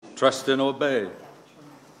Trust and obey.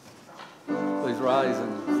 Please rise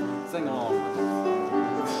and sing along.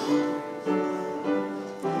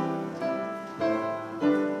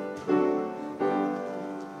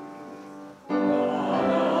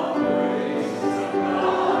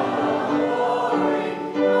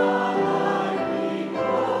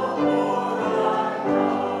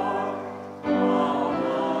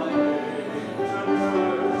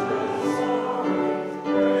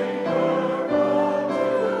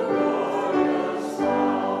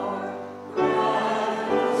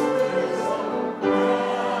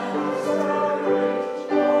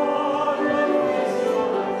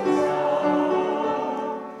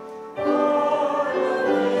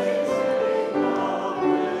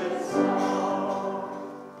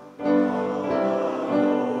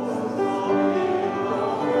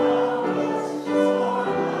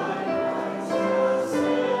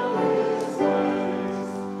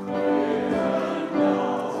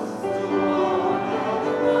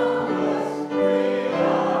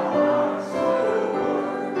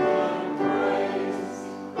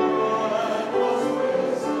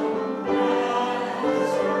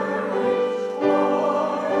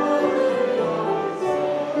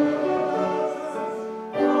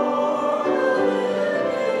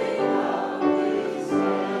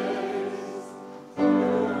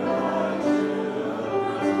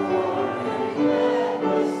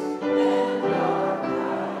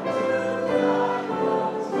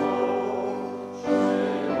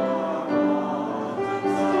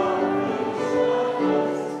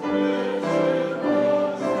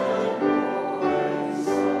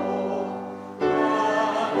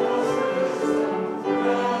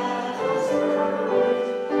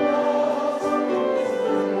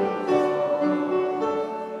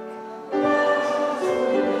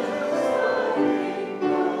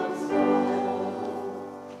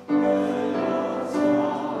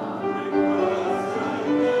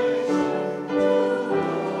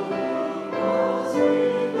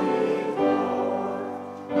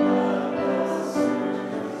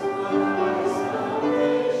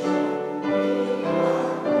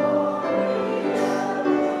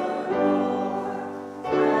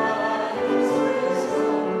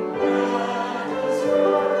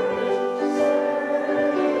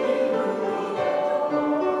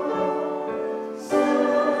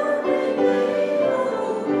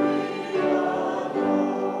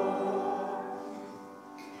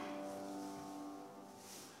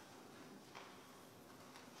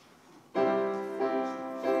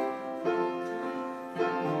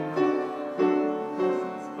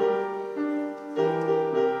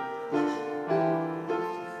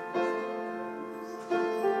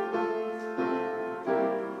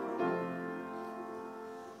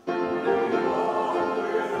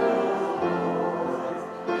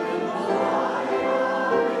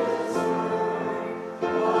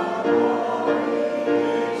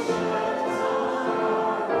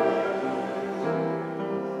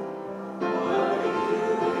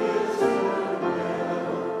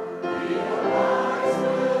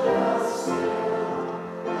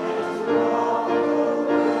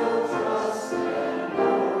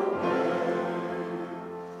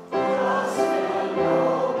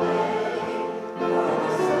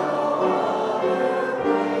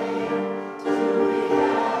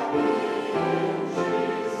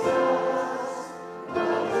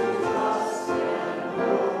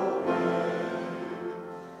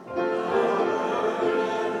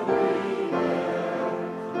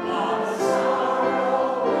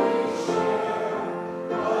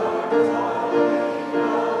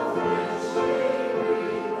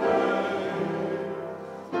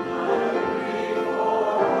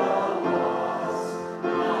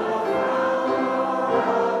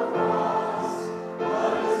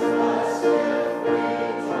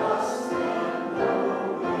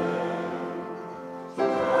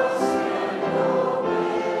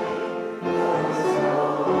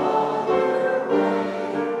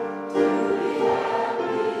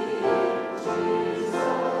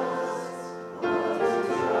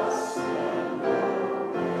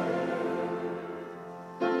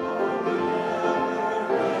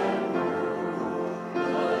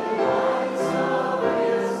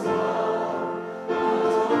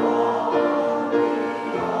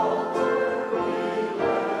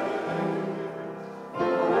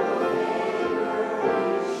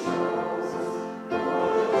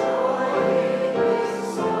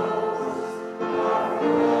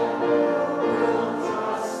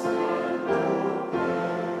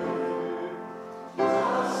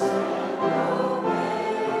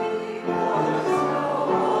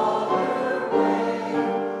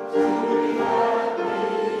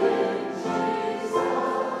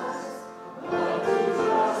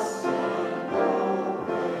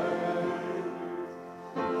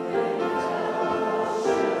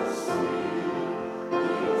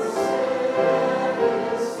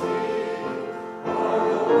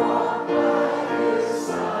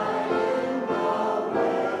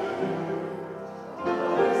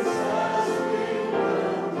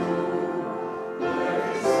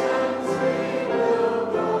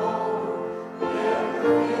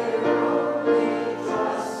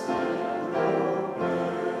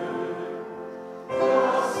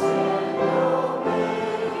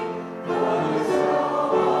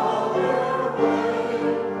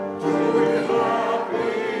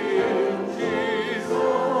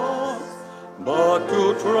 but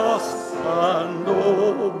to trust and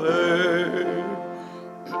obey.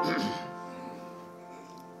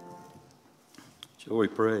 Shall we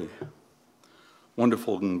pray?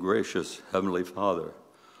 Wonderful and gracious Heavenly Father,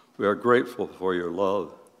 we are grateful for your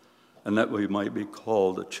love and that we might be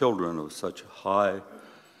called the children of such a high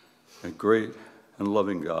and great and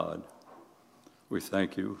loving God. We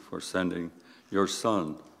thank you for sending your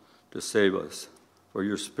Son to save us, for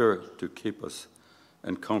your Spirit to keep us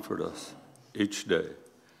and comfort us each day.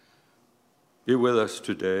 Be with us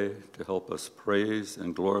today to help us praise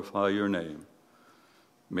and glorify your name.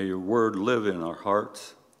 May your word live in our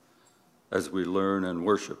hearts as we learn and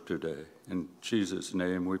worship today. In Jesus'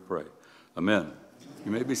 name we pray. Amen.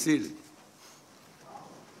 You may be seated.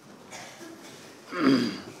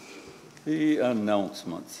 The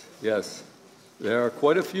announcements. Yes, there are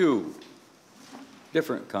quite a few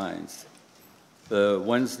different kinds. The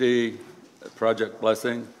Wednesday Project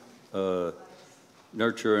Blessing,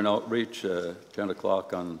 Nurture and Outreach, 10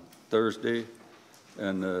 o'clock on Thursday,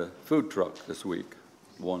 and the food truck this week,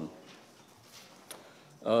 1.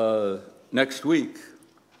 Next week,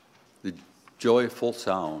 the Joyful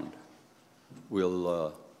Sound.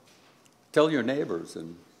 We'll tell your neighbors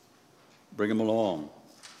and bring them along.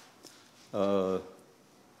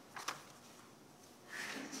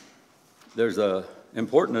 There's an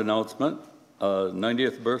important announcement,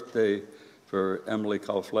 90th birthday for Emily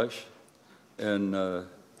Kauflesch, and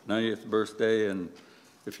 90th birthday, and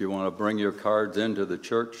if you want to bring your cards into the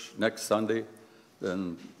church next Sunday,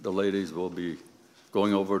 then the ladies will be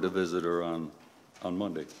going over to visit her on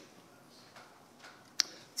Monday. It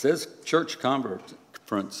says church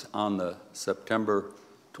conference on the September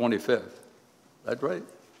 25th. That right?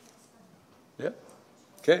 Yeah.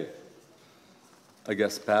 Okay. I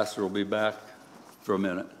guess Pastor will be back for a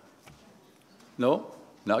minute. No?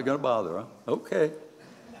 Not going to bother, huh? Okay.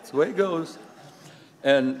 That's the way it goes.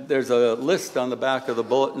 And there's a list on the back of the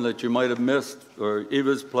bulletin that you might have missed, or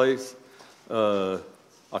Eva's place.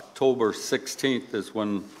 October 16th is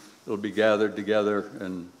when it'll be gathered together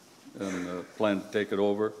and plan to take it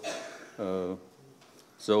over.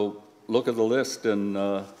 So look at the list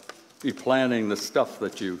and be planning the stuff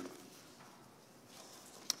that you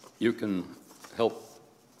can help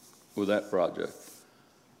with that project.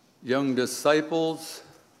 Young disciples,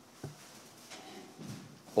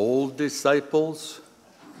 old disciples,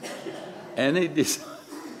 any disciples.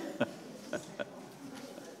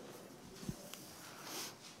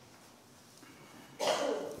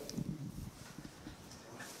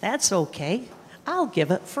 That's okay. I'll give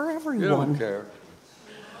it for everyone. You don't care.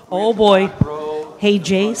 Oh boy. Hey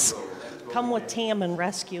Jace, come with Tam and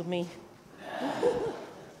rescue me.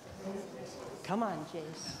 Come on,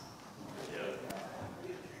 Jace.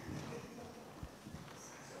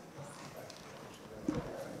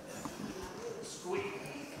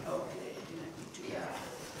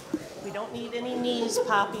 We don't need any knees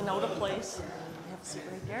popping out of place. Have a seat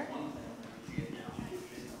right there.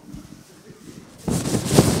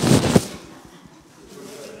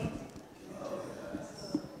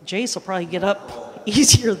 Jace will probably get up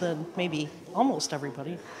easier than maybe almost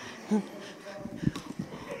everybody.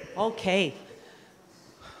 Okay.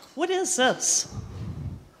 What is this?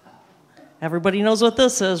 Everybody knows what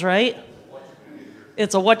this is, right?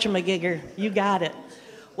 It's a whatchamagigger. You got it.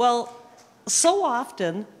 Well, so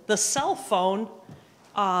often the cell phone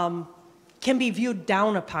can be viewed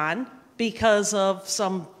down upon because of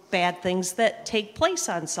some bad things that take place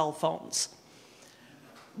on cell phones.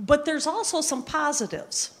 But there's also some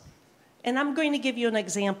positives. And I'm going to give you an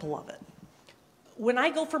example of it. When I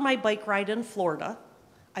go for my bike ride in Florida,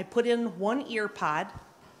 I put in one ear pod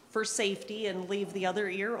for safety and leave the other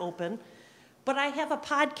ear open. But I have a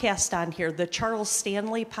podcast on here, the Charles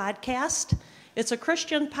Stanley podcast. It's a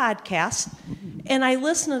Christian podcast, and I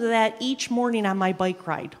listen to that each morning on my bike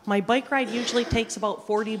ride. My bike ride usually takes about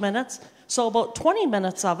 40 minutes, so about 20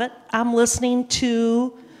 minutes of it, I'm listening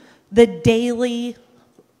to the daily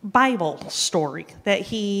Bible story,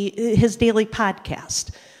 his daily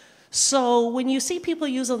podcast. So when you see people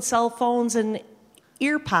using cell phones and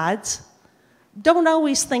ear pods, don't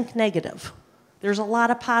always think negative. There's a lot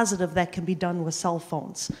of positive that can be done with cell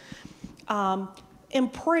phones. In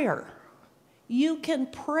prayer, you can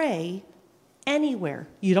pray anywhere.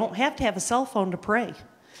 You don't have to have a cell phone to pray.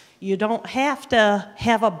 You don't have to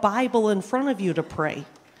have a Bible in front of you to pray.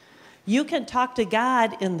 You can talk to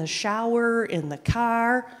God in the shower, in the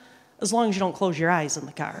car, as long as you don't close your eyes in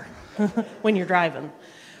the car when you're driving.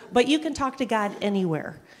 But you can talk to God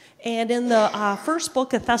anywhere. And in the first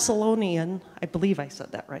book of Thessalonians, I believe I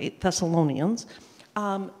said that right, Thessalonians,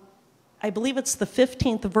 I believe it's the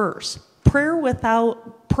 15th verse.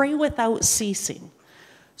 pray without ceasing.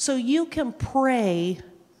 So you can pray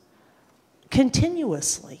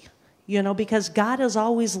continuously, because God is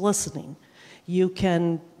always listening. You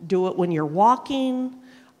can do it when you're walking.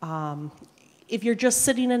 If you're just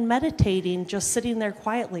sitting and meditating, just sitting there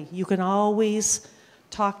quietly, you can always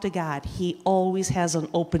talk to God. He always has an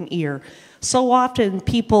open ear. So often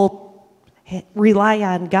people rely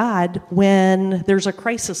on God when there's a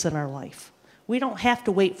crisis in our life. We don't have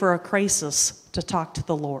to wait for a crisis to talk to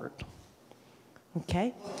the Lord.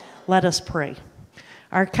 Okay? Let us pray.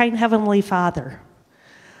 Our kind Heavenly Father,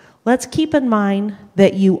 let's keep in mind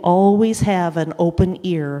that you always have an open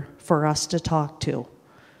ear for us to talk to,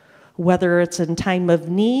 whether it's in time of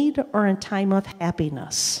need or in time of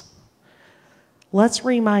happiness. Let's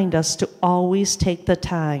remind us to always take the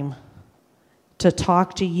time to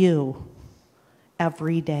talk to you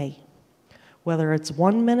every day, whether it's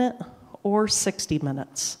 1 minute or 60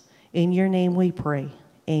 minutes. In your name we pray.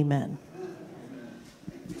 Amen.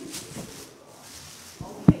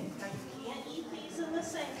 Okay, now you can't eat these in the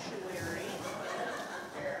sanctuary.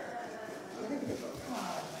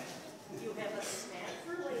 You have a snack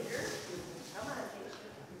for later. Come on,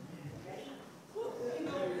 ready? You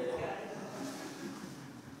know you got it.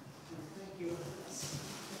 Thank you. You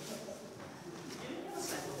have a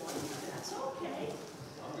second one. That's okay.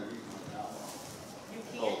 You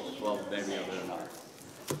can't eat Well, it in the maybe a sanctuary. little more.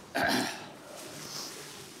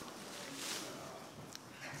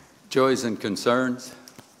 Joys and concerns. Is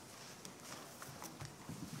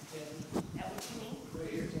that what you mean?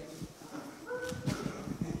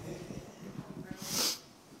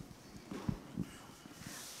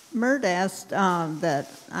 Mert asked that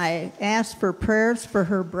I asked for prayers for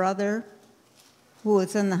her brother who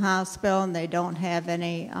is in the hospital, and they don't have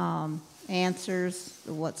any answers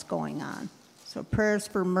to what's going on. So prayers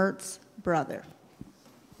for Mert's brother.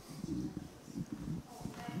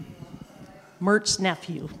 Mert's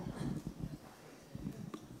nephew.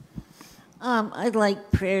 I'd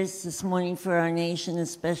like prayers this morning for our nation,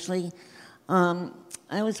 especially.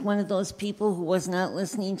 I was one of those people who was not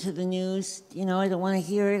listening to the news. I don't want to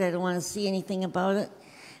hear it. I don't want to see anything about it.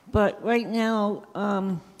 But right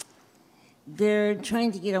now, they're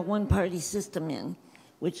trying to get a one-party system in,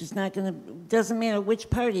 which is not going to, doesn't matter which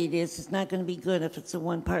party it is, it's not going to be good if it's a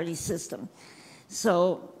one-party system.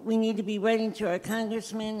 So we need to be writing to our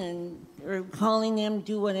congressmen or calling them,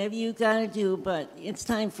 do whatever you got to do, but it's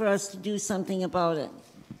time for us to do something about it.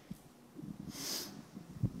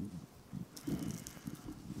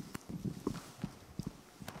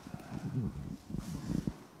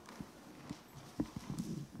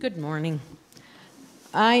 Good morning.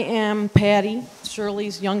 I am Patty,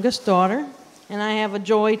 Shirley's youngest daughter, and I have a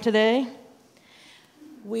joy today.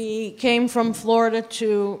 We came from Florida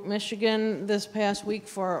to Michigan this past week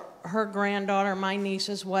for her granddaughter, my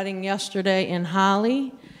niece's wedding yesterday in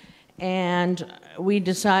Holly, and we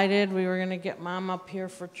decided we were going to get Mom up here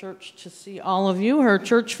for church to see all of you, her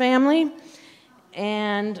church family.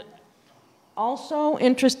 And also,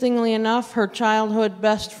 interestingly enough, her childhood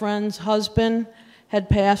best friend's husband had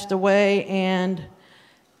passed away, and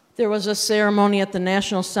there was a ceremony at the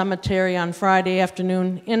National Cemetery on Friday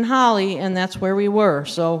afternoon in Holly, and that's where we were.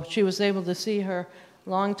 So she was able to see her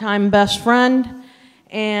longtime best friend.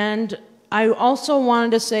 And I also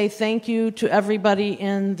wanted to say thank you to everybody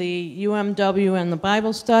in the UMW and the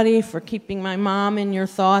Bible study for keeping my mom in your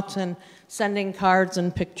thoughts and sending cards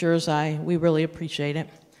and pictures. We really appreciate it.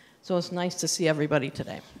 So it's nice to see everybody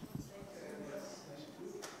today.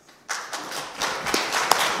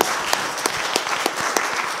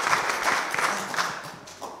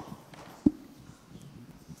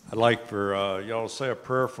 I'd like for y'all to say a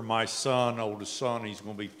prayer for my son, oldest son. He's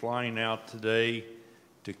going to be flying out today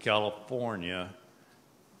to California.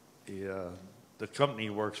 The company he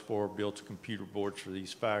works for builds computer boards for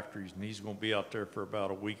these factories, and he's going to be out there for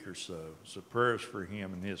about a week or so. So prayers for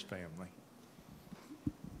him and his family.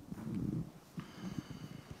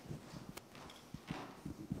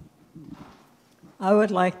 I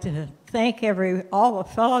would like to thank all the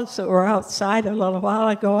fellows that were outside a little while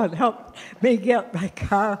ago and helped me get my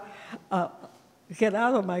car, get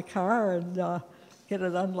out of my car and get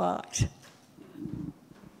it unlocked.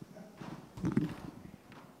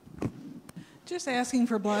 Just asking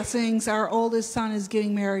for blessings. Our oldest son is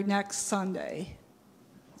getting married next Sunday.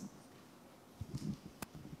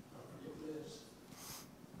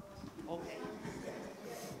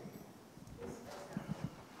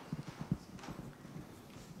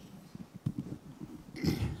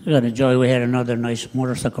 I got a joy. We had another nice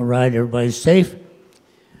motorcycle ride. Everybody's safe.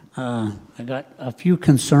 I got a few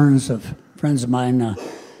concerns of friends of mine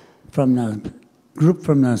from the group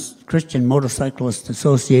from the Christian Motorcyclist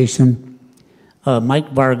Association.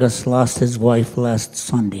 Mike Vargas lost his wife last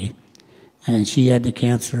Sunday, and she had the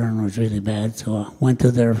cancer and was really bad, so I went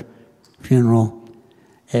to their funeral.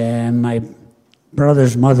 And my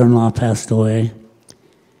brother's mother-in-law passed away,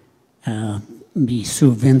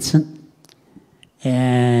 Sue Vincent.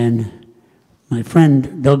 And my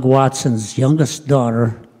friend Doug Watson's youngest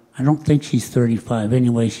daughter, I don't think she's 35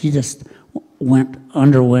 anyway, she just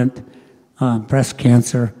underwent breast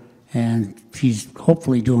cancer, and she's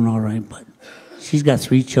hopefully doing all right, but she's got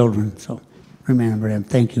 3 children, so remember them.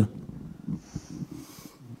 Thank you.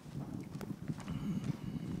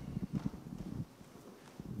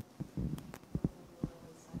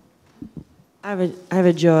 I have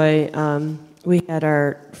a joy. We had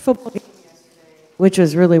our football game yesterday, which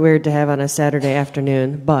was really weird to have on a Saturday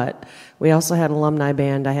afternoon, but we also had alumni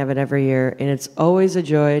band. I have it every year, and it's always a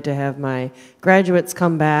joy to have my graduates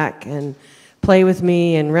come back and play with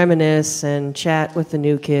me and reminisce and chat with the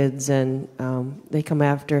new kids, and they come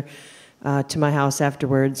after to my house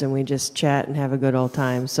afterwards, and we just chat and have a good old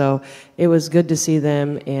time. So it was good to see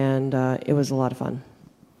them, and it was a lot of fun.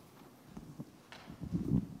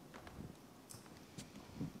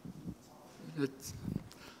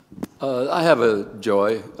 I have a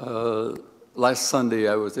joy. Last Sunday,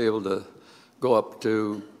 I was able to go up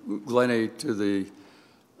to Glennie to the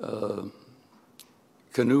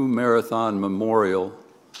Canoe Marathon Memorial.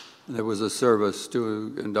 And there was a service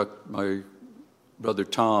to induct my brother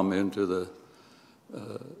Tom into the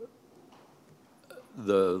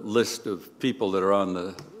list of people that are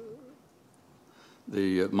on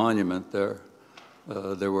the monument there.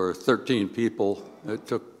 There were 13 people. It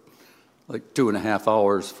took like 2.5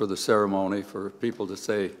 hours for the ceremony for people to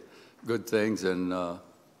say good things and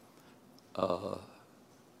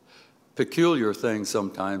peculiar things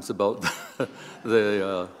sometimes about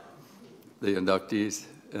the inductees.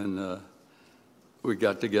 And we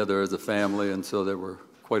got together as a family, and so there were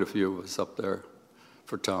quite a few of us up there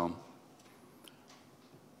for Tom.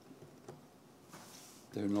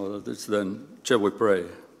 There are no others. Then shall we pray?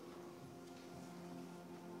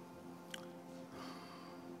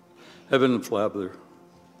 Heavenly Father,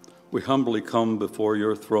 we humbly come before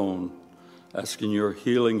your throne, asking your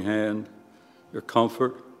healing hand, your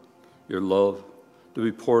comfort, your love to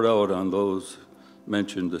be poured out on those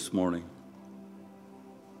mentioned this morning.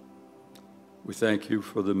 We thank you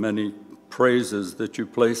for the many praises that you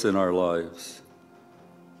place in our lives.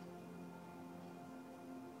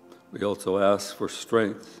 We also ask for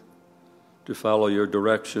strength to follow your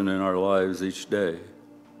direction in our lives each day.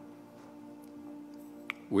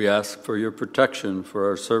 We ask for your protection for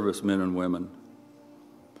our servicemen and women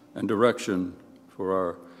and direction for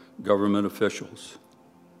our government officials.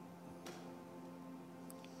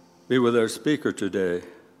 Be with our speaker today,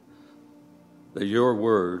 that your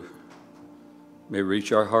word may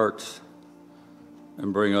reach our hearts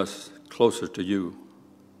and bring us closer to you.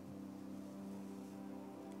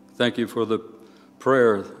 Thank you for the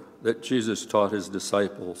prayer that Jesus taught his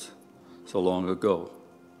disciples so long ago.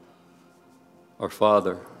 Our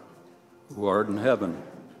Father, who art in heaven,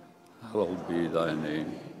 hallowed be thy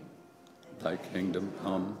name. Thy kingdom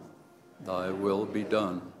come, thy will be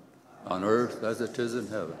done, on earth as it is in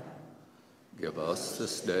heaven. Give us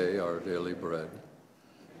this day our daily bread,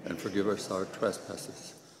 and forgive us our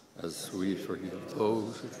trespasses, as we forgive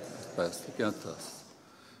those who trespass against us.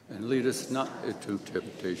 And lead us not into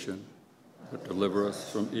temptation, but deliver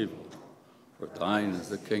us from evil. For thine is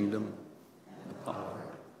the kingdom, the power,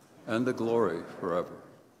 and the glory forever.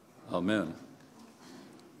 Amen.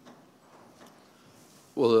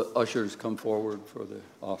 Will the ushers come forward for the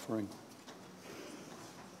offering?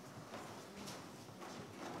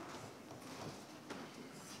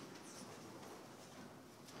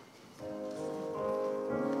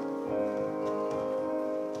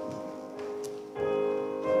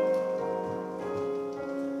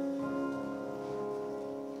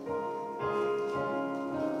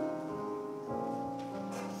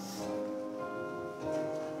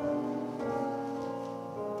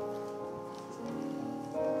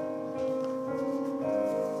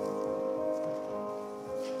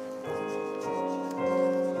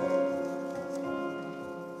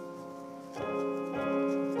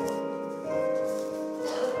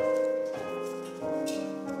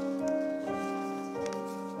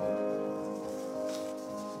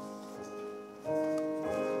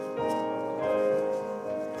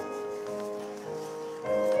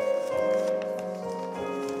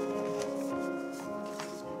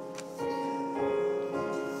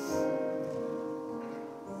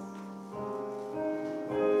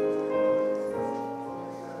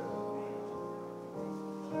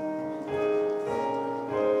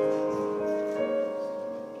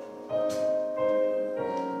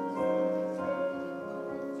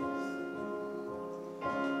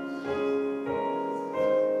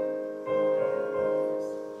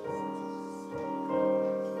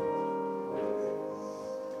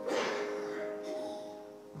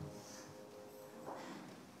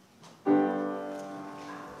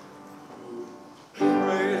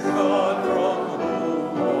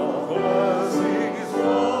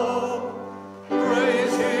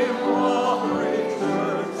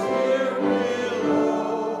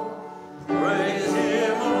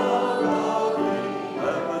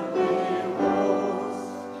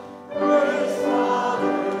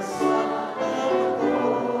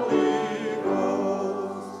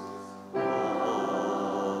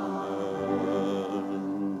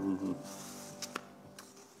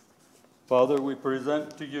 Father, we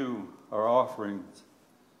present to you our offerings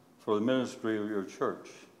for the ministry of your church.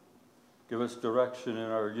 Give us direction in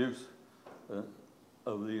our use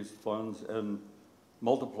of these funds and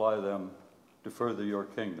multiply them to further your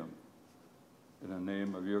kingdom. In the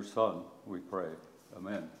name of your Son, we pray.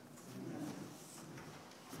 Amen.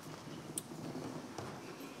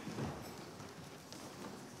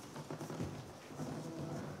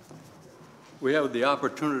 We have the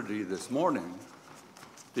opportunity this morning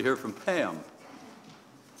to hear from Pam.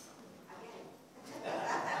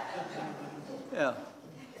 Yeah,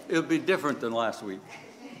 it'll be different than last week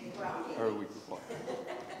or a week before.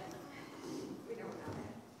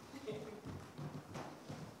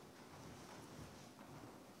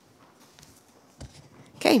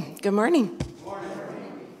 Okay, good morning.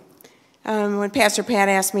 When Pastor Pat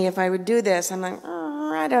asked me if I would do this, I'm like,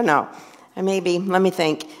 I don't know. Maybe, let me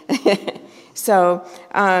think. So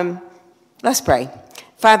let's pray.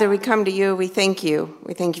 Father, we come to you. We thank you.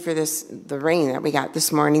 We thank you for the rain that we got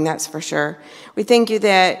this morning, that's for sure. We thank you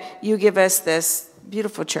that you give us this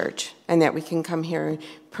beautiful church and that we can come here and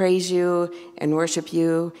praise you and worship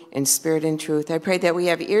you in spirit and truth. I pray that we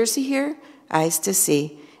have ears to hear, eyes to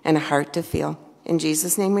see, and a heart to feel. In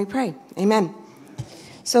Jesus' name we pray. Amen.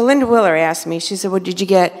 So Linda Willer asked me, she said, well, did you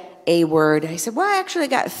get a word? I said, well, I actually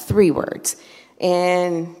got 3 words.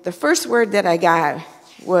 And the first word that I got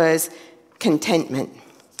was contentment.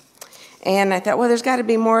 And I thought, well, there's got to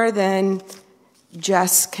be more than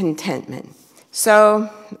just contentment. So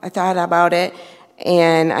I thought about it,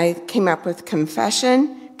 and I came up with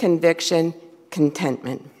confession, conviction,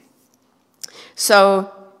 contentment.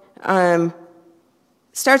 So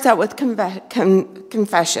starts out with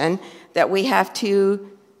confession, that we have to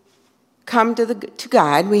come to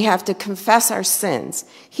God. We have to confess our sins.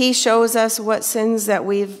 He shows us what sins that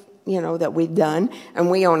we've done, and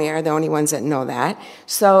we only are the only ones that know that.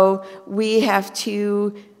 So we have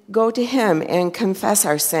to go to him and confess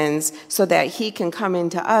our sins so that he can come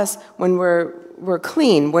into us when we're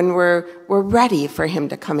clean, when we're ready for him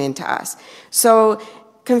to come into us. So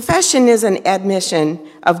confession is an admission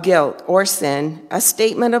of guilt or sin, a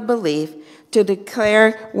statement of belief to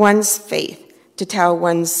declare one's faith, to tell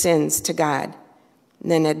one's sins to God.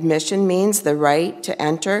 And then admission means the right to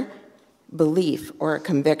enter belief or a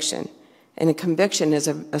conviction. And a conviction is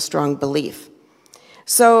a strong belief.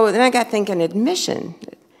 So then I got thinking admission.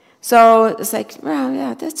 So it's like, well,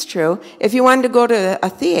 yeah, that's true. If you wanted to go to a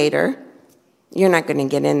theater, you're not going to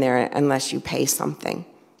get in there unless you pay something.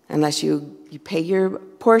 Unless you pay your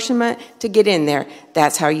portion to get in there.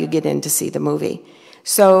 That's how you get in to see the movie.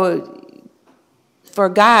 So for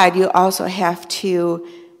God, you also have to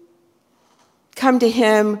come to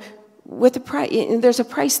him with a price. There's a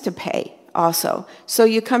price to pay also. So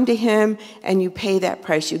you come to him and you pay that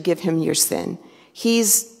price. You give him your sin.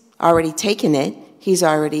 He's already taken it.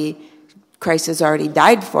 Christ has already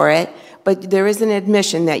died for it. But there is an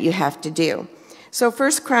admission that you have to do. So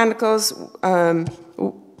 1 Chronicles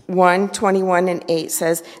 1:21-8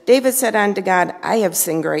 says, David said unto God, I have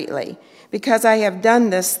sinned greatly, because I have done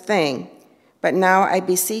this thing. But now I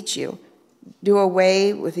beseech you, do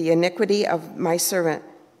away with the iniquity of my servant.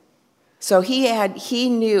 So he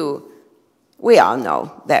knew, we all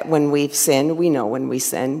know that when we've sinned, we know when we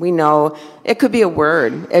sin. We know it could be a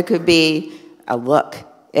word, it could be a look,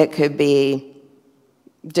 it could be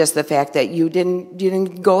just the fact that you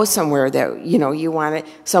didn't go somewhere that, you wanted,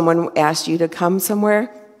 someone asked you to come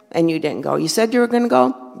somewhere and you didn't go. You said you were going to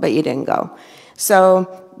go, but you didn't go.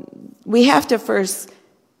 So we have to first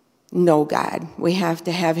know God. We have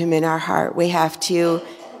to have him in our heart. We have to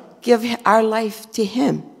give our life to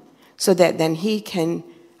him so that then he can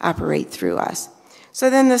operate through us. So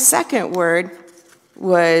then the second word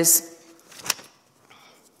was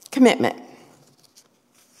commitment.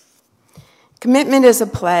 Commitment is a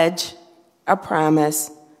pledge, a promise,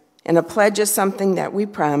 and a pledge is something that we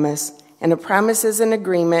promise, and a promise is an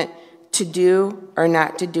agreement to do or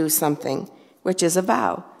not to do something, which is a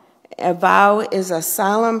vow. A vow is a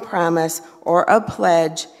solemn promise or a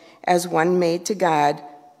pledge as one made to God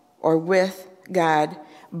or with God,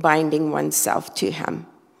 binding oneself to him.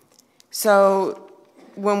 So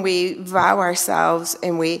when we vow ourselves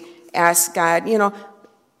and we ask God,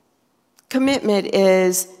 commitment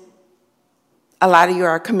is, a lot of you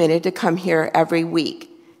are committed to come here every week.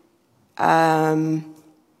 Do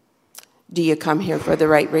you come here for the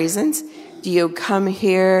right reasons? Do you come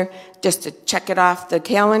here just to check it off the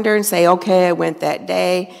calendar and say, okay, I went that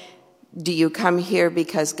day? Do you come here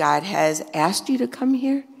because God has asked you to come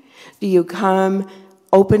here? Do you come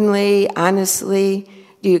openly, honestly?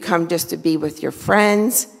 Do you come just to be with your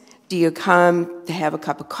friends? Do you come to have a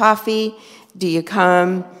cup of coffee? Do you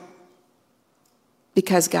come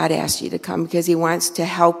because God asked you to come, because he wants to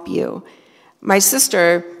help you. My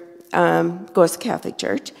sister goes to Catholic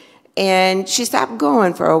church, and she stopped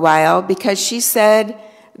going for a while because she said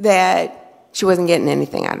that she wasn't getting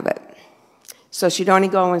anything out of it. So she'd only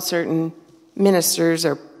go when certain ministers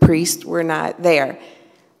or priests were not there.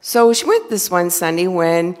 So she went this one Sunday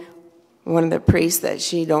when one of the priests that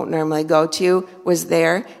she don't normally go to was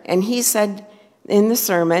there, and he said in the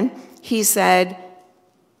sermon, he said,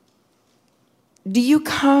 do you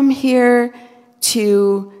come here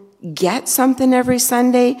to get something every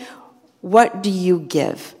Sunday? What do you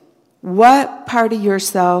give? What part of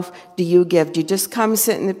yourself do you give? Do you just come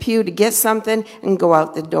sit in the pew to get something and go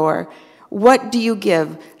out the door? What do you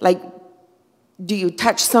give? Like, do you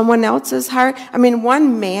touch someone else's heart? I mean,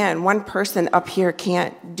 one person up here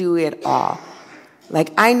can't do it all.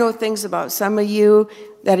 Like, I know things about some of you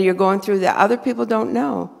that you're going through that other people don't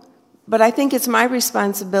know. But I think it's my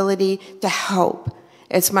responsibility to help.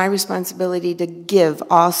 It's my responsibility to give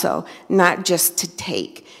also, not just to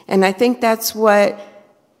take. And I think that's what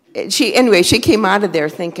she came out of there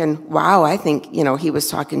thinking, wow, I think, he was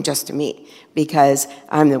talking just to me, because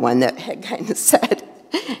I'm the one that had kind of said,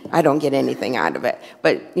 I don't get anything out of it.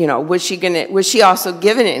 But, was she also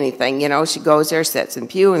given anything? She goes there, sits in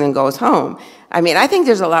pew, and then goes home. I mean, I think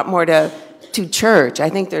there's a lot more to church. I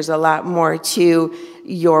think there's a lot more to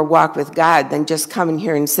your walk with God than just coming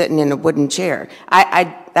here and sitting in a wooden chair.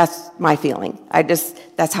 That's my feeling.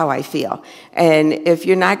 That's how I feel. And if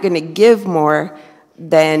you're not going to give more,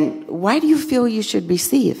 then why do you feel you should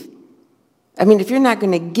receive? I mean, if you're not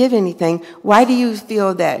going to give anything, why do you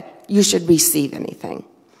feel that you should receive anything?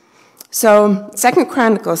 So 2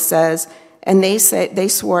 Chronicles says, and they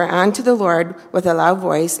swore unto the Lord with a loud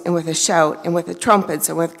voice, and with a shout, and with the trumpets,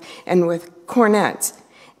 and with cornets.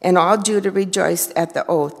 And all Judah rejoiced at the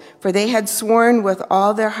oath, for they had sworn with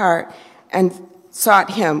all their heart, and sought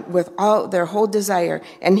him with all their whole desire,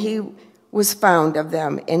 and he was found of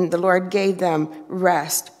them, and the Lord gave them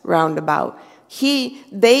rest round about.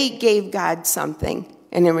 They gave God something,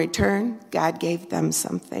 and in return, God gave them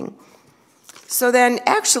something. So then,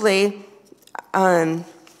 actually,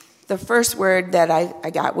 the first word that I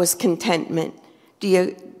got was contentment.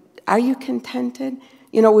 Are you contented?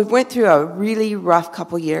 We went through a really rough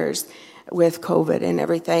couple years with COVID and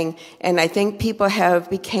everything, and I think people have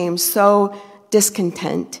become so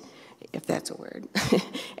discontent, if that's a word,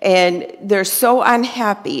 and they're so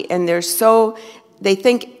unhappy, and they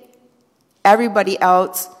think everybody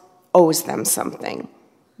else owes them something.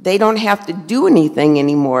 They don't have to do anything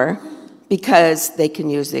anymore because they can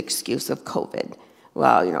use the excuse of COVID.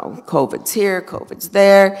 Well, COVID's here, COVID's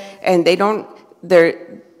there, and they don't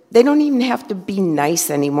even have to be nice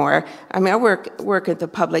anymore. I mean, I work at the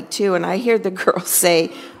public too, and I hear the girls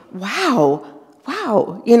say, wow,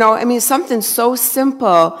 something so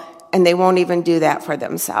simple, and they won't even do that for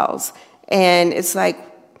themselves. And it's like,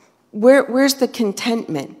 where's the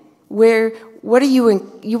contentment? What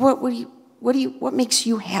makes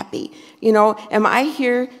you happy? Am I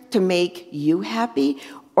here to make you happy,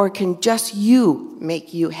 or can just you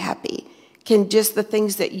make you happy? Can just the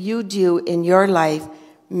things that you do in your life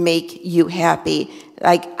make you happy?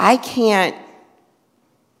 Like, I can't,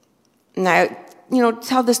 now,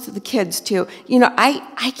 tell this to the kids too.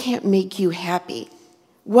 I can't make you happy.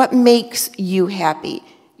 What makes you happy?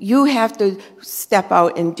 You have to step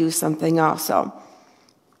out and do something also.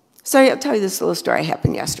 So I'll tell you this little story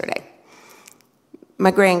happened yesterday.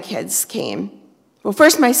 My grandkids came. Well,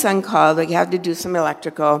 first my son called. We had to do some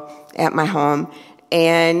electrical at my home.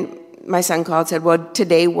 And my son called and said, well,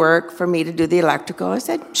 today work for me to do the electrical? I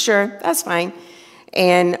said, sure, that's fine.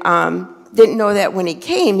 And didn't know that when he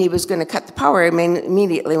came, he was going to cut the power. I mean,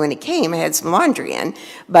 immediately when he came, I had some laundry in.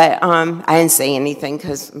 But I didn't say anything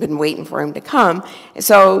because I've been waiting for him to come.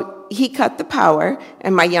 So he cut the power,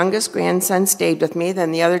 and my youngest grandson stayed with me.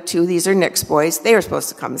 Then the other two, these are Nick's boys, they were supposed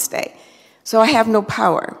to come and stay. So I have no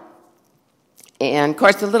power. And, of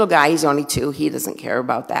course, the little guy, he's only 2. He doesn't care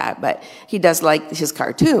about that, but he does like his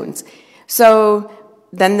cartoons. So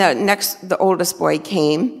then the oldest boy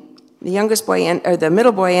came. The youngest boy, or the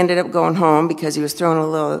middle boy, ended up going home because he was throwing a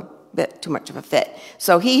little bit too much of a fit.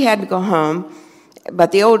 So he had to go home,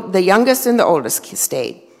 but the youngest and the oldest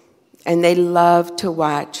stayed. And they love to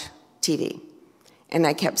watch TV. And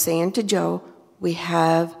I kept saying to Joe, we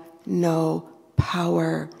have no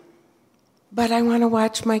power. But I want to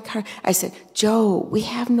watch my car. I said, Joe, we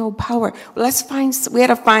have no power. We had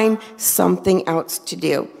to find something else to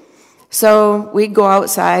do. So we'd go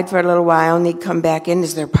outside for a little while, and they'd come back in.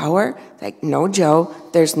 Is there power? Like, no, Joe,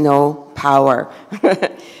 there's no power.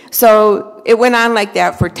 So it went on like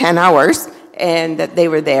that for 10 hours, and that they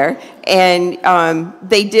were there. And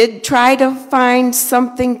they did try to find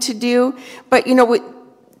something to do, but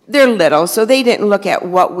they're little, so they didn't look at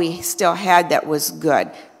what we still had that was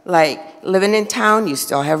good. Like living in town, you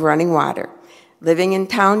still have running water. Living in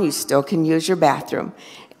town, you still can use your bathroom.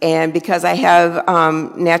 And because I have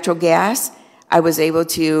natural gas, I was able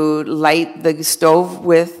to light the stove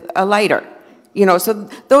with a lighter. So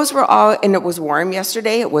those were all, and it was warm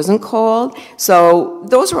yesterday, it wasn't cold. So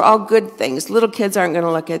those were all good things. Little kids aren't going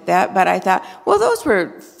to look at that, but I thought, well, those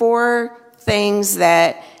were 4 things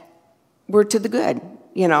that were to the good.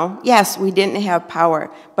 Yes, we didn't have power,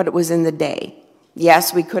 but it was in the day.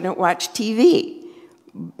 Yes, we couldn't watch TV.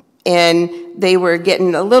 And they were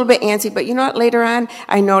getting a little bit antsy, but what? Later on,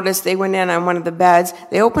 I noticed they went in on one of the beds.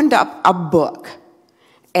 They opened up a book,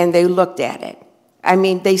 and they looked at it. I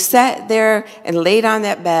mean, they sat there and laid on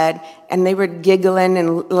that bed, and they were giggling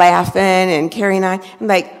and laughing and carrying on. I'm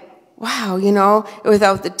like, wow,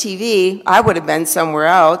 without the TV, I would have been somewhere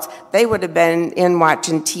else. They would have been in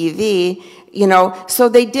watching TV, So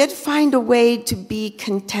they did find a way to be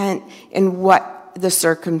content in what the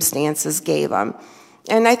circumstances gave them.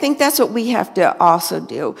 And I think that's what we have to also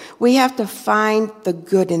do. We have to find the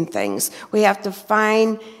good in things. We have to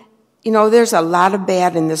find, there's a lot of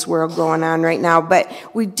bad in this world going on right now, but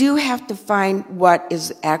we do have to find what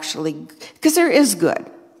is actually, because there is good.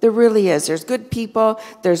 There really is. There's good people.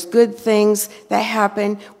 There's good things that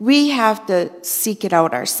happen. We have to seek it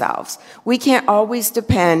out ourselves. We can't always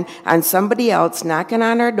depend on somebody else knocking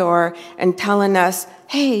on our door and telling us,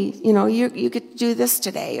 hey, you could do this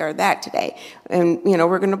today or that today, and,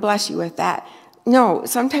 we're going to bless you with that. No,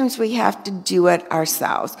 sometimes we have to do it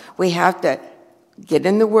ourselves. We have to get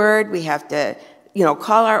in the Word. We have to,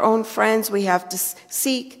 call our own friends. We have to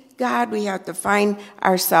seek God. We have to find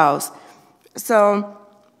ourselves. So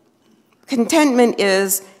contentment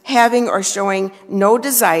is having or showing no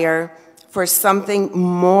desire for something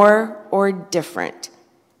more or different.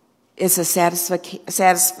 It's it's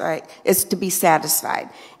to be satisfied.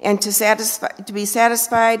 And to be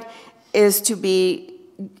satisfied is to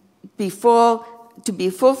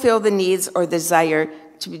fulfill the needs or desire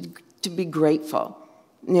to be grateful.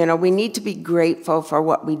 We need to be grateful for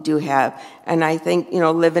what we do have. And I think,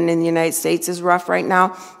 living in the United States is rough right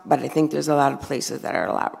now, but I think there's a lot of places that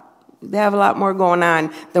they have a lot more going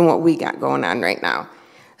on than what we got going on right now.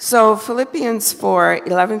 So Philippians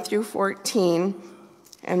 4:11 through 14,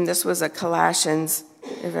 and this was a Colossians,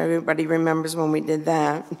 if everybody remembers when we did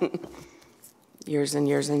that, years and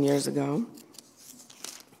years and years ago.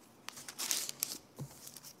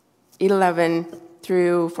 11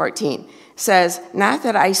 through 14 says, not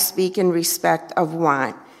that I speak in respect of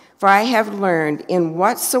want, for I have learned in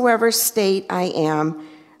whatsoever state I am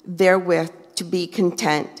therewith to be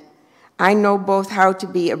content. I know both how to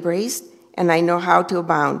be abased and I know how to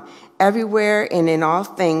abound. Everywhere and in all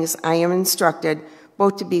things I am instructed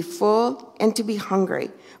both to be full and to be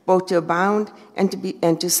hungry, both to abound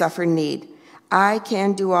and to suffer need. I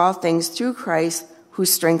can do all things through Christ who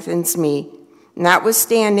strengthens me.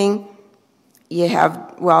 Notwithstanding, ye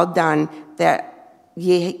have well done that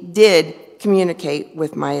ye did communicate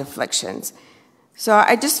with my afflictions. So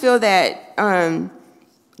I just feel that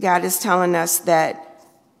God is telling us that,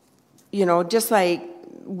 just like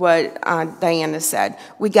what Diana said,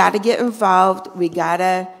 we got to get involved. We got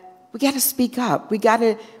to speak up. We got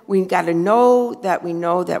to know that we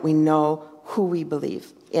know who we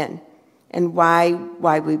believe in and why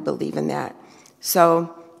we believe in that.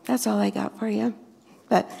 So that's all I got for you.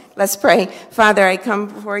 But let's pray. Father, I come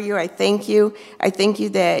before you. I thank you. I thank you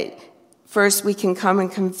that first we can come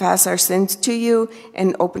and confess our sins to you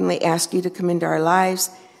and openly ask you to come into our lives.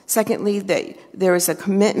 Secondly, that there is a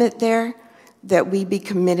commitment there, that we be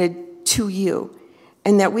committed to you,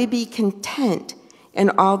 and that we be content in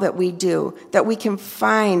all that we do, that we can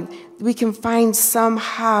find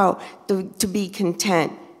somehow to be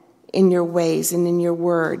content in your ways and in your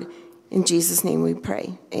word. In Jesus' name we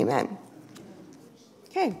pray. Amen.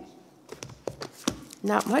 Okay.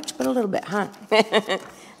 Not much, but a little bit, huh?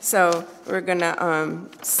 So we're going to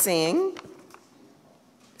sing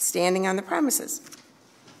Standing on the Promises.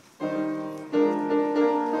 Not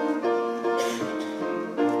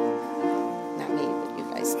me, but you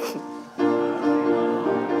guys.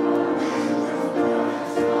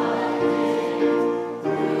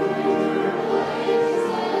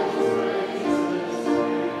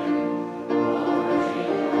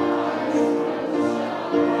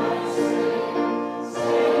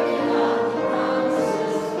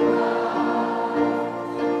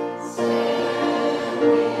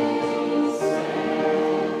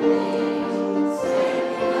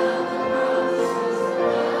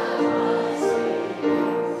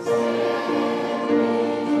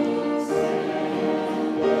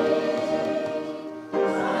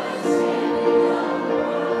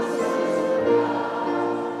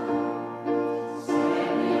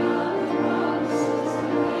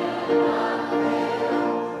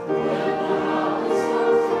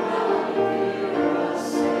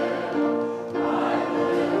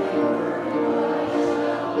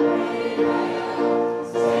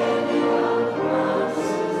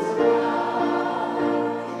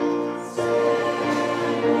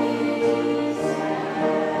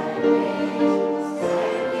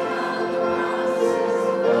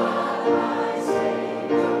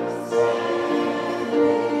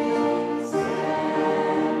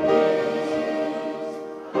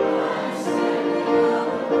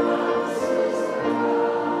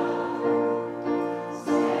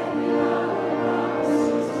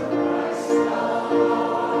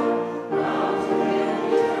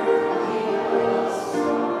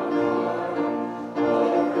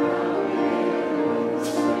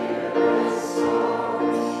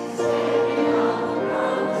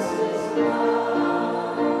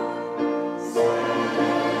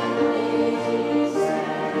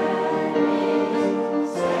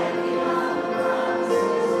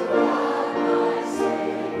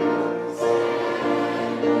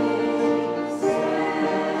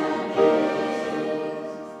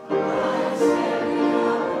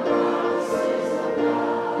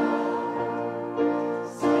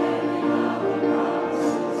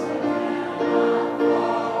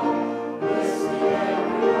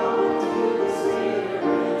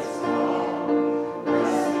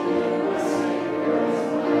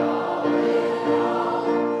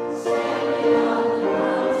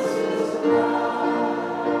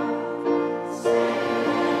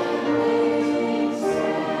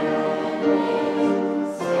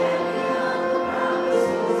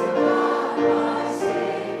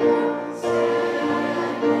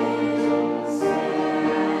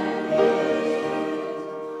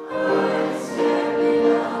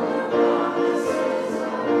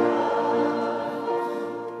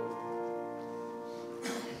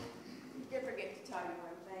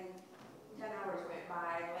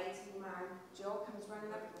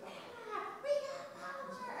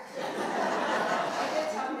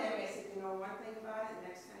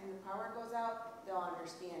 power goes out, they'll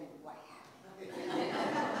understand what happened.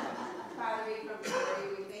 Father, we come before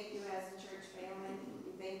you. We thank you as a church family.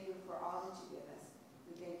 We thank you for all that you give us.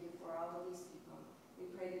 We thank you for all of these people. We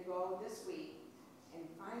pray to go this week and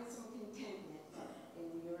find some